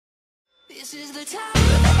This is the time.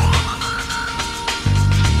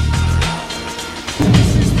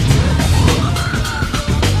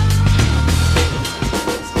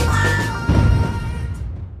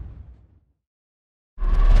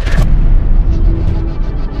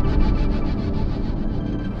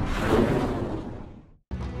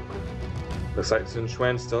 Looks like Sun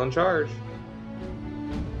Quan's still in charge.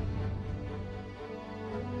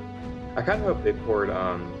 I kind of hope they poured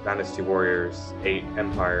Dynasty Warriors 8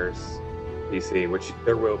 Empires PC, which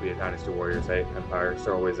there will be a Dynasty Warriors 8 Empires,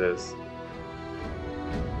 there always is.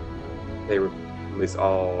 They release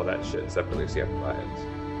all that shit separately, so you have to buy it.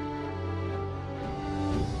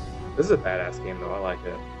 This is a badass game though, I like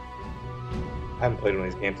it. I haven't played one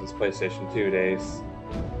of these games since PlayStation 2 days,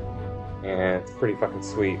 and it's pretty fucking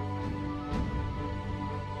sweet.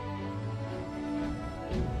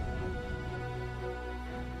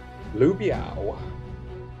 Lubiao.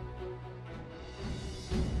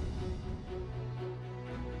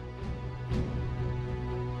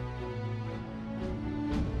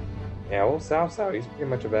 Yeah, well, Cao, he's pretty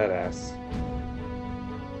much a badass.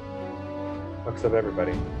 Fucks up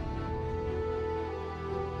everybody.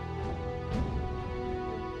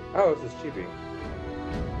 Oh, this is Chibi.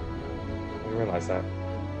 I didn't realize that.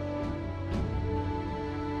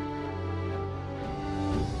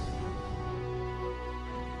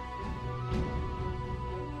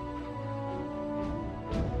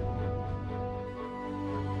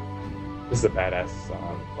 This is a badass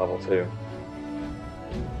level too.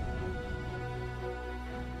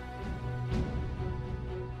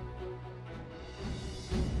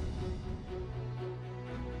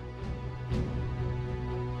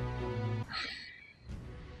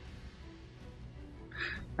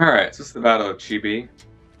 Alright, so this is the Battle of Chibi.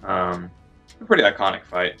 A pretty iconic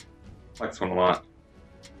fight. I like this one a lot.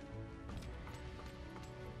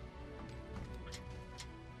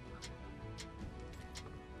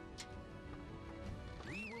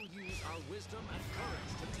 Wisdom and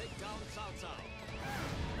courage to take down Cao Cao.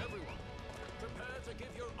 Everyone, prepare to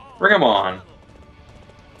give your all. Bring him on. Cao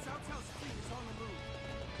Cao's fleet is on the move.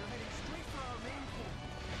 They're heading straight for our main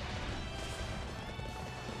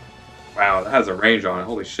camp. Wow, that has a range on it.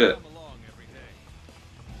 Holy shit. Come along every day.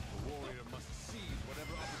 The warrior must seize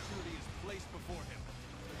whatever opportunity is placed before him.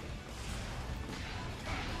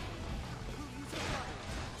 Who uses fire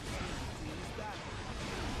to use battle?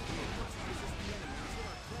 We must resist the enemy until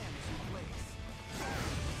our plan is in place.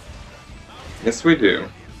 Yes, we do. This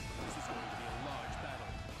is going to be a large battle.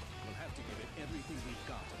 We'll have to give it everything we've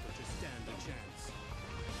got to stand a chance.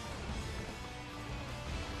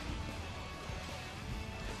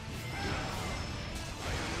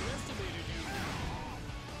 I underestimated you.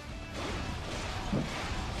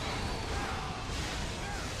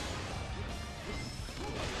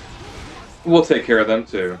 We'll take care of them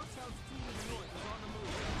too.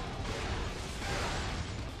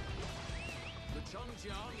 The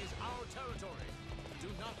Chongjiang is our territory. Do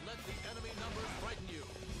not let the enemy numbers frighten you.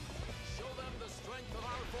 Show them the strength of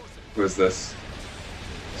our forces. Who is this?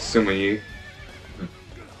 Suma Yi. You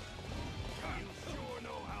sure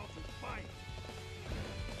know how to fight.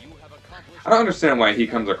 You have accomplished. I don't understand why he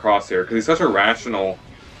comes across here, because he's such a rational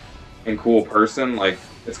and cool person. Like,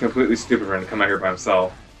 it's completely stupid for him to come out here by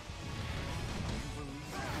himself.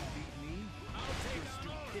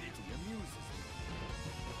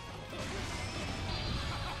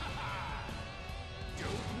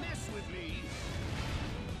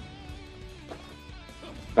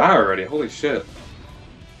 Die already, holy shit.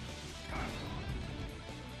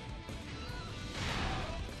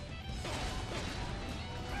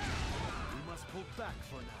 We must pull back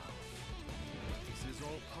for now. This is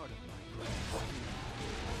all part of my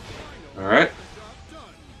plan. Alright. Job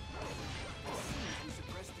done. As soon as we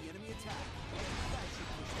suppress the enemy attack, that should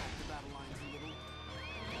push back the battle lines a little.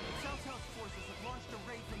 Cao Cao's forces have launched a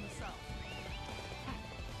raid from the south.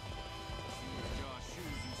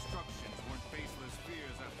 Joshu's instructions weren't baseless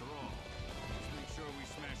fears after all. Let's make sure we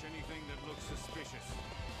smash anything that looks suspicious.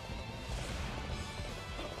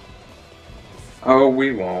 Oh,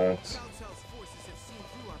 we won't. Cao Cao's forces have seen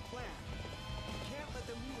through our plan. We can't let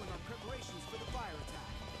them ruin our preparations for the fire attack.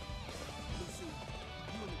 Lucy,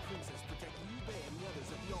 you and the princess protect Liu Bei and the others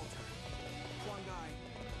at the altar. Huang Gai,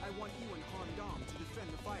 I want you and Han Dong to defend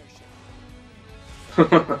the fire ship.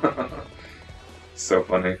 So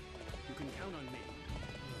funny. You can count on me.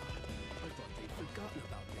 I thought they'd forgotten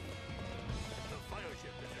about me. The fire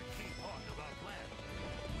ship is a key part of our plan.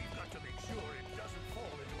 We've got to make sure it doesn't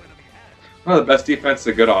fall into enemy hands. One of the best defense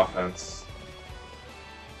to good offense.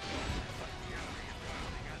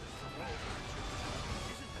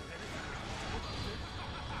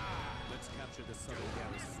 Let's capture the southern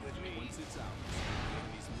garrison. Once it's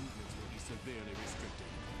severely restricted.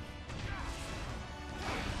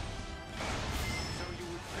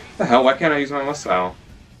 What the hell? Why can't I use my missile?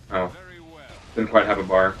 Oh, Very well. didn't quite have a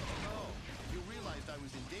bar. Oh, you realized I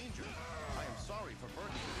was in danger. I am sorry for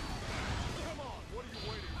burdening you. Come on, what are you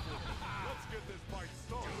waiting for? Let's get this fight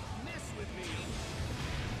started. Mess with me.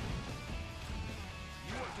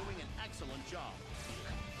 You are doing an excellent job.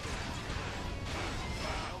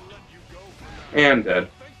 I'll let you go for now. And dead.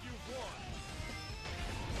 Think you've won.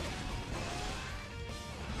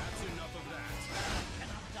 That's enough of that.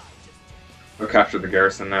 We'll capture the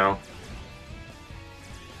garrison now.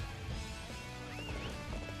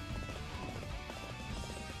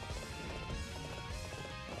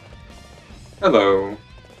 Hello.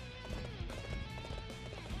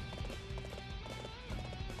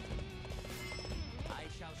 I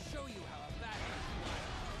shall show you how a battle is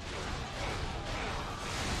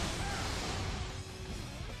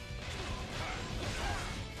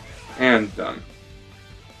won. And done.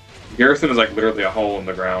 Garrison is like literally a hole in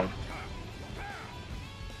the ground.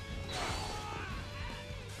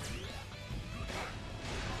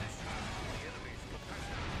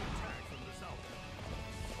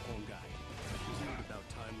 Home guy, isn't it about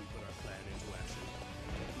time we put our plan into action?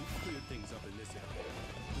 We've cleared things up in this area.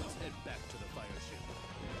 Let's head back to the fire ship.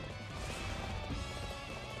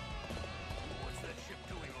 What's that ship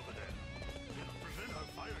doing over there? It'll prevent our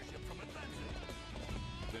fire ship from advancing.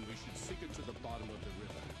 Then we should sink it to the bottom of the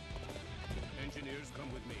river. Engineers,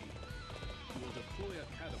 come with me. We will deploy a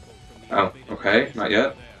catapult from the Oh, elevated okay, station not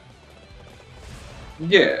yet. over there.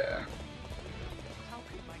 Yeah. How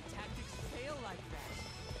could my tactics fail like that?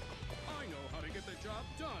 I know how to get the job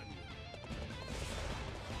done.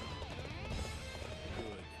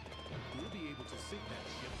 Good. We'll be able to sink that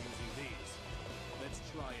ship using these. Let's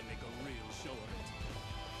try and make a real show of it.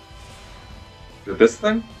 Did this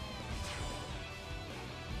thing?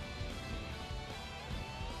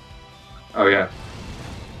 Oh yeah.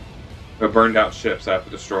 The burned out ships I have to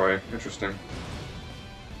destroy. Interesting.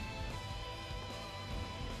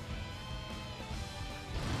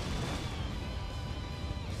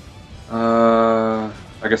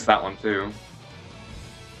 I guess that one too.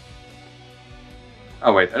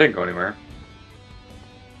 Oh wait, that didn't go anywhere.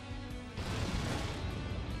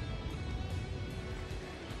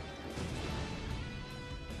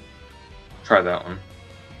 Try that one.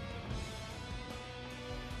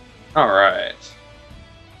 Alright.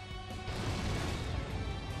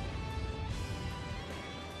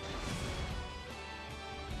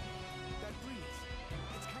 That breeze.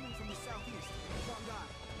 It's coming from the southeast.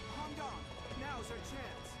 Hong, now's our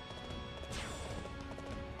chance.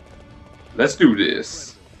 Let's do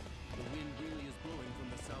this. The wind really is blowing from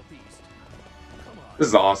the southeast. Come on. This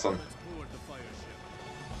is awesome. Let's board the fire ship.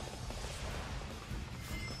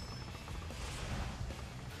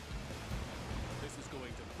 This is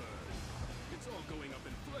going to burn. It's all going up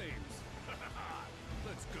in flames.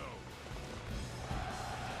 Let's go.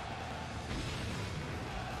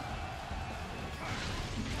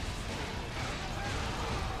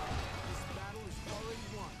 This battle is already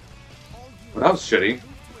won. All units Well, that was shitty. move to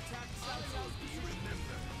attack southeast.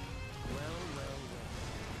 Well.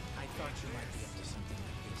 I thought you might be up to something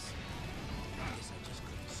like this. I guess I just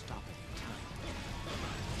couldn't stop it in time.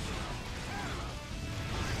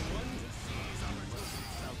 One to seize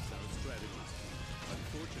opportunity. South strategies.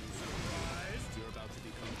 Unfortunately, surprised, you're about to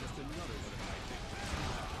become just another one of my victims.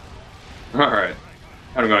 Alright.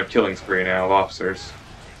 I'm going on a killing spree now of officers.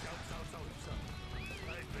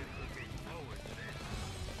 I've been looking forward to this.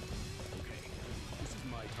 Okay, this is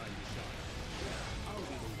my time to shine. I'll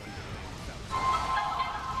be the one to bring South.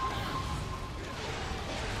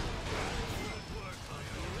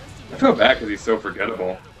 I feel bad because he's so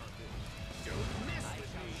forgettable.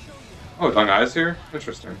 Oh, Dung Ai's here?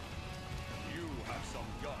 Interesting. You have some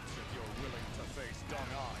guts if you're willing to face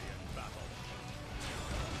Dung Ai in battle.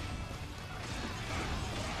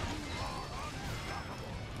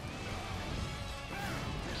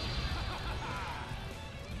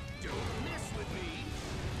 Don't mess with me.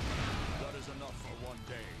 That is enough for one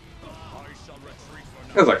day. I shall retreat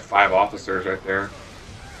for There's like 5 officers right there.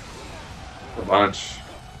 A bunch.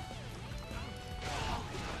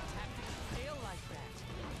 Fail like that.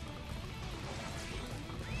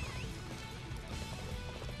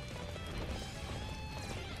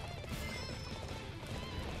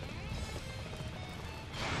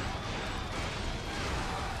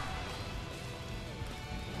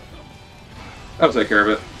 I'll take care of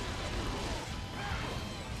it.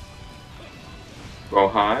 Go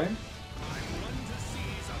high. one to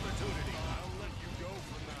seize opportunity. I'll let you go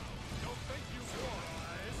for now. Don't think you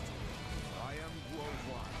surprised. I am Guo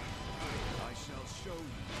Huan. I shall show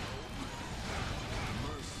you.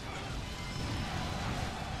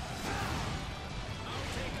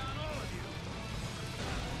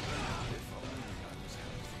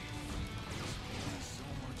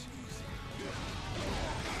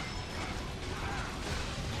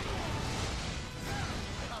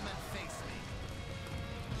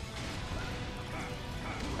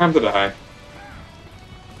 Time to die.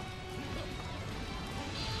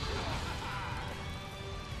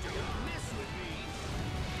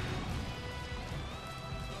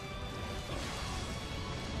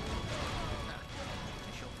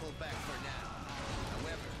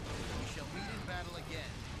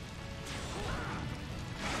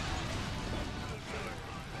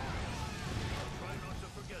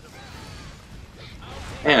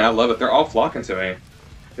 Man, I love it. They're all flocking to me.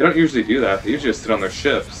 They don't usually do that. They usually just sit on their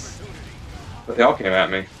ships. But they all came at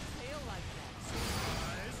me. And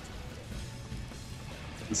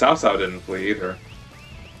Cao Cao didn't flee either.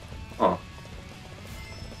 Huh.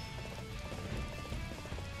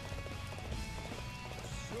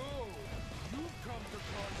 So, you've come to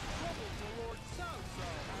cause trouble for Lord Cao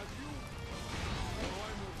Cao, have you? Oh,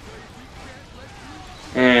 I'm afraid we can't let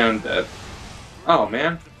you... And, oh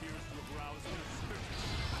man.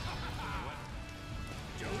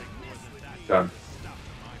 Done.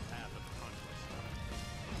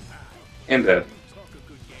 And dead. Talk a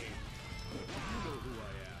good game. You know who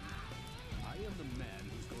I am. I am the man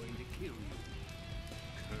who's going to kill you.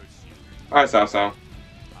 Curse you. Alright, Cao Cao.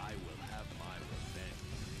 I will have my revenge.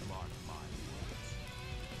 Mark my words.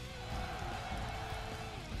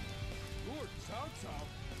 Lord Cao Cao,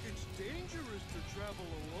 it's dangerous to travel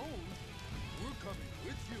alone. We're coming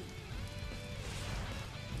with you.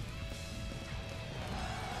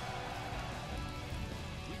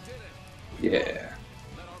 We did it. Yeah.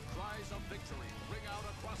 Let our cries of victory ring out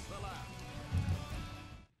across the land.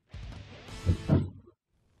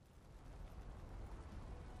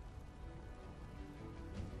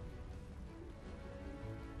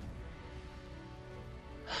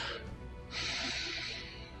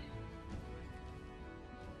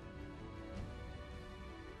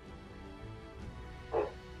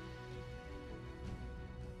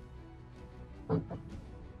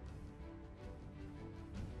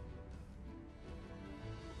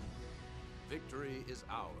 Victory is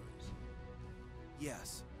ours.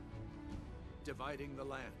 Yes. Dividing the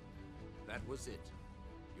land. That was it.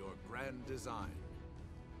 Your grand design.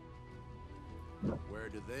 Where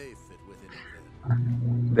do they fit within it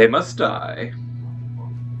then? They must die.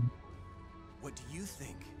 What do you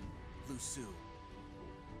think, Lu Su?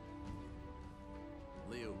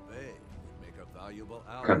 Liu Bei would make a valuable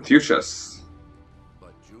ally. Confucius.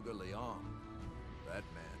 But Zhuge Liang, that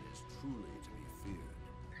man is truly to be feared.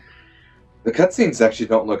 The cutscenes actually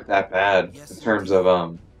don't look that bad Yes, in terms of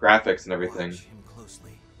graphics and everything. Watch him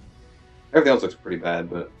closely. Everything else looks pretty bad,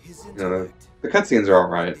 but His you know, intellect. the cutscenes are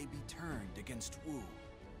alright. They be turned against Wu.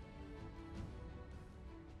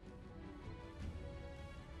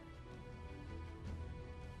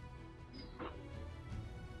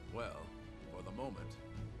 Well, for the moment,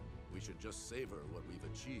 we should just savor what we've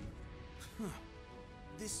achieved.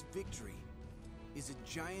 This victory is a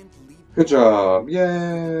giant leap. Good job, forward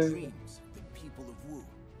yay! for the dreams of the people of Wu.